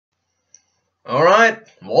Alright,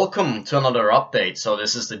 welcome to another update. So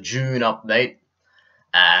this is the June update,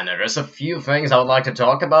 and there's a few things I would like to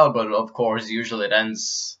talk about, but of course usually it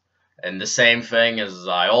ends in the same thing as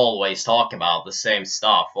I always talk about, the same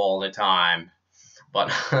stuff all the time.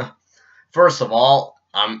 But first of all,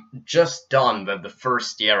 I'm just done with the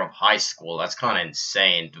first year of high school. That's kind of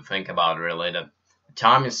insane to think about, really. The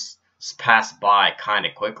time is passed by kind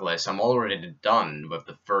of quickly, so I'm already done with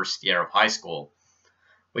the first year of high school.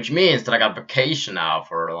 Which means that I got vacation now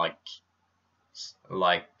for like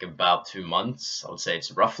about 2 months. I would say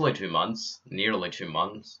it's roughly 2 months, nearly 2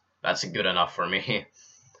 months. That's good enough for me.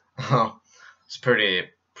 It's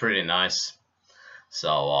pretty nice.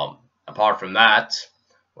 So apart from that,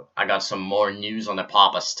 I got some more news on the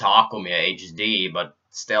Papa's Takumi HD, but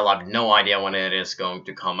still I have no idea when it is going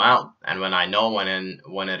to come out. And when I know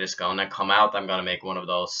when it is gonna come out, I'm gonna make one of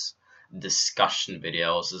those discussion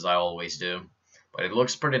videos as I always do. But it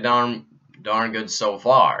looks pretty darn good so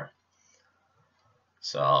far.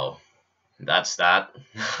 So that's that.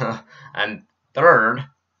 And third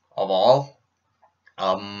of all,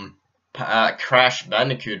 Crash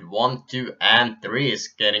Bandicoot 1, 2, and 3 is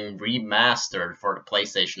getting remastered for the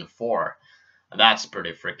PlayStation 4. That's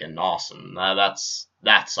pretty freaking awesome. That's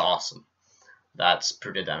awesome. That's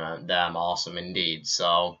pretty damn awesome indeed.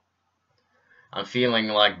 So I'm feeling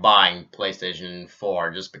like buying PlayStation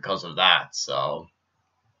 4 just because of that. So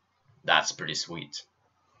that's pretty sweet.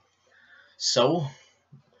 So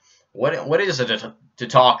what is it to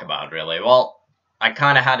talk about, really? Well, I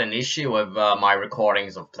kind of had an issue with my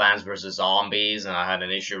recordings of Plants vs. Zombies, and I had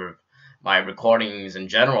an issue with my recordings in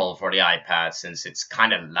general for the iPad, since it's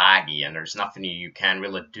kind of laggy and there's nothing you can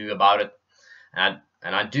really do about it.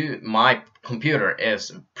 My computer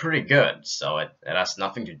is pretty good, so it has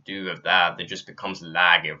nothing to do with that. It just becomes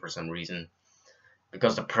laggy for some reason,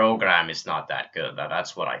 because the program is not that good.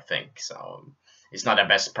 That's what I think. So it's not the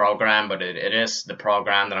best program, but it is the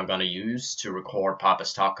program that I'm going to use to record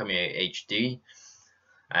Papa's Takumi HD.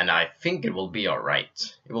 And I think it will be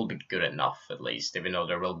alright. It will be good enough, at least. Even though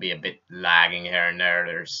there will be a bit lagging here and there,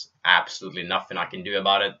 there's absolutely nothing I can do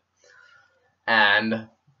about it. And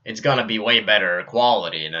it's going to be way better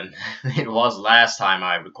quality than it was last time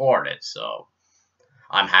I recorded. So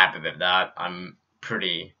I'm happy with that. I'm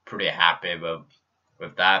pretty happy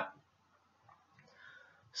with that.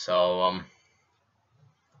 So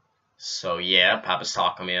yeah, Papa's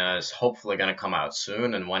Takumi is hopefully gonna come out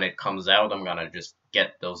soon, and when it comes out, I'm gonna just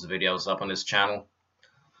get those videos up on this channel.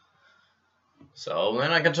 So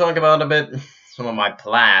then I can talk about a bit some of my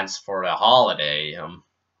plans for the holiday. I'm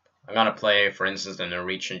gonna play, for instance, the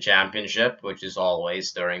Norwegian Championship, which is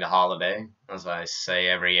always during the holiday, as I say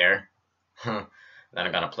every year. Then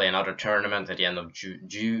I'm gonna play another tournament at the end of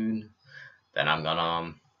June. Then I'm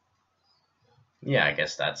gonna yeah, I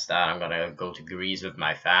guess that's that. I'm gonna go to Greece with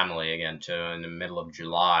my family again too in the middle of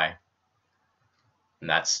July. And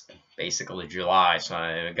that's basically July, so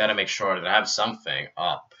I gotta make sure that I have something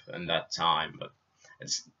up in that time. But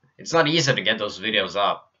it's not easy to get those videos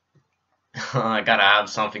up. I gotta have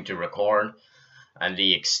something to record, and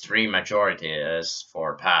the extreme majority is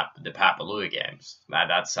for the Papa Louie games.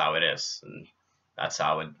 That's how it is, and that's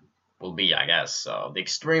how it will be, I guess. So the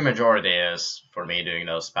extreme majority is for me doing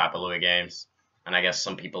those Papa Louie games. And I guess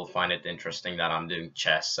some people find it interesting that I'm doing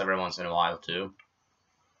chess every once in a while too.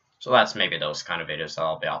 So that's maybe those kind of videos that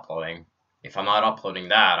I'll be uploading. If I'm not uploading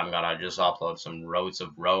that, I'm gonna just upload some Roads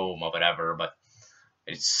of Rome or whatever, but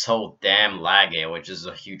it's so damn laggy, which is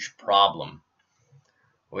a huge problem.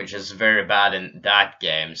 Which is very bad in that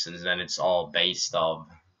game, since then it's all based off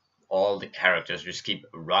all the characters just keep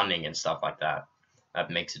running and stuff like that. That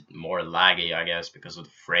makes it more laggy, I guess, because of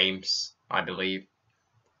the frames, I believe.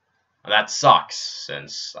 That sucks,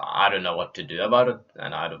 since I don't know what to do about it,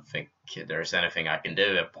 and I don't think there's anything I can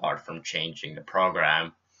do apart from changing the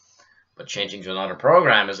program. But changing to another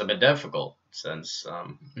program is a bit difficult, since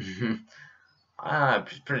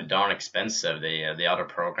it's pretty darn expensive, the other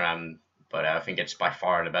program, but I think it's by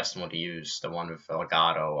far the best one to use, the one with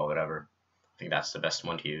Elgato or whatever. I think that's the best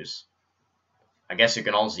one to use. I guess you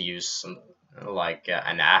can also use some, like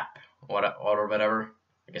an app or whatever.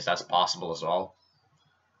 I guess that's possible as well.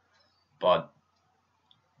 But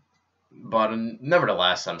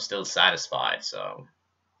nevertheless, I'm still satisfied, so.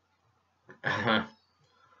 But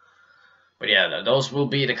yeah, those will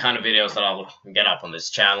be the kind of videos that I'll get up on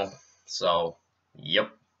this channel. So,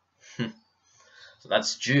 yep. So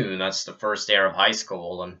that's June, that's the first year of high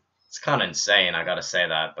school, and it's kind of insane, I gotta say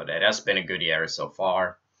that, but it has been a good year so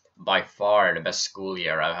far. By far the best school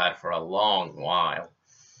year I've had for a long while.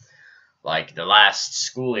 Like, the last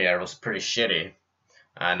school year was pretty shitty.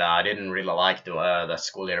 And I didn't really like the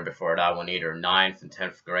school year before that one either. 9th and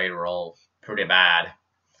 10th grade were all pretty bad.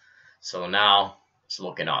 So now it's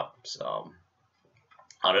looking up. So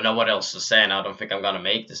I don't know what else to say, and I don't think I'm gonna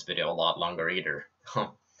make this video a lot longer either.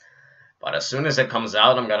 But as soon as it comes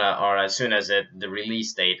out, or as soon as the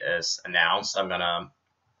release date is announced, I'm gonna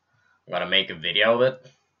make a video of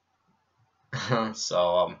it.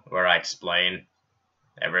 So where I explain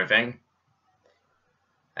everything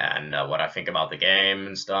and what I think about the game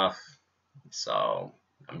and stuff. So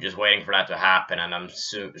I'm just waiting for that to happen, and I'm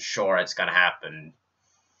sure it's gonna happen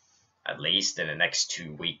at least in the next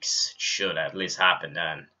 2 weeks. It should at least happen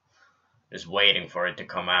then. Just waiting for it to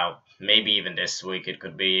come out. Maybe even this week. It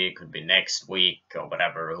could be next week or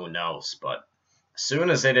whatever. Who knows? But as soon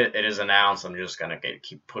as it is announced, I'm just gonna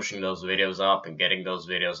keep pushing those videos up and getting those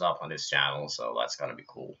videos up on this channel. So that's gonna be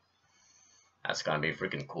cool. That's gonna be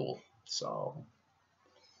freaking cool. So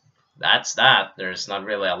that's that. There's not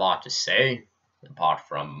really a lot to say apart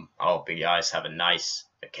from I hope you guys have a nice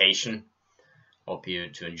vacation. Hope you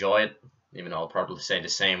to enjoy it. Even though I'll probably say the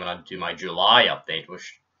same when I do my July update,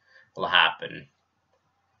 which will happen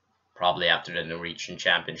probably after the Norwegian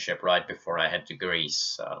Championship, right before I head to Greece.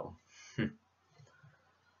 So,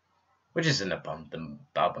 which is in about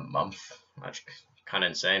a month. That's kind of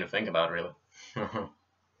insane to think about, really.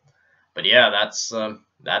 But yeah, that's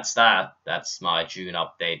that. That's my June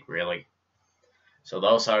update, really. So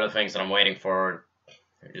those are the things that I'm waiting for.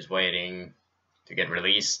 I'm just waiting to get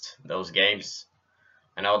released. Those games.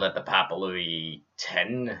 I know that the Papa Louie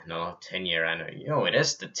 10-year anniversary. It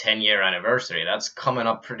is the 10-year anniversary. That's coming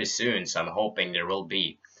up pretty soon, so I'm hoping there will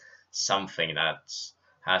be something that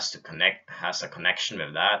has a connection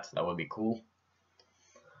with that. That would be cool.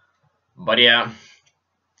 But yeah,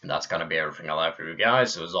 that's gonna be everything I have for you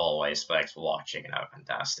guys. So as always, thanks for watching, and have a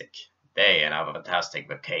fantastic day and have a fantastic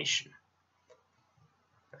vacation.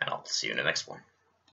 And I'll see you in the next one.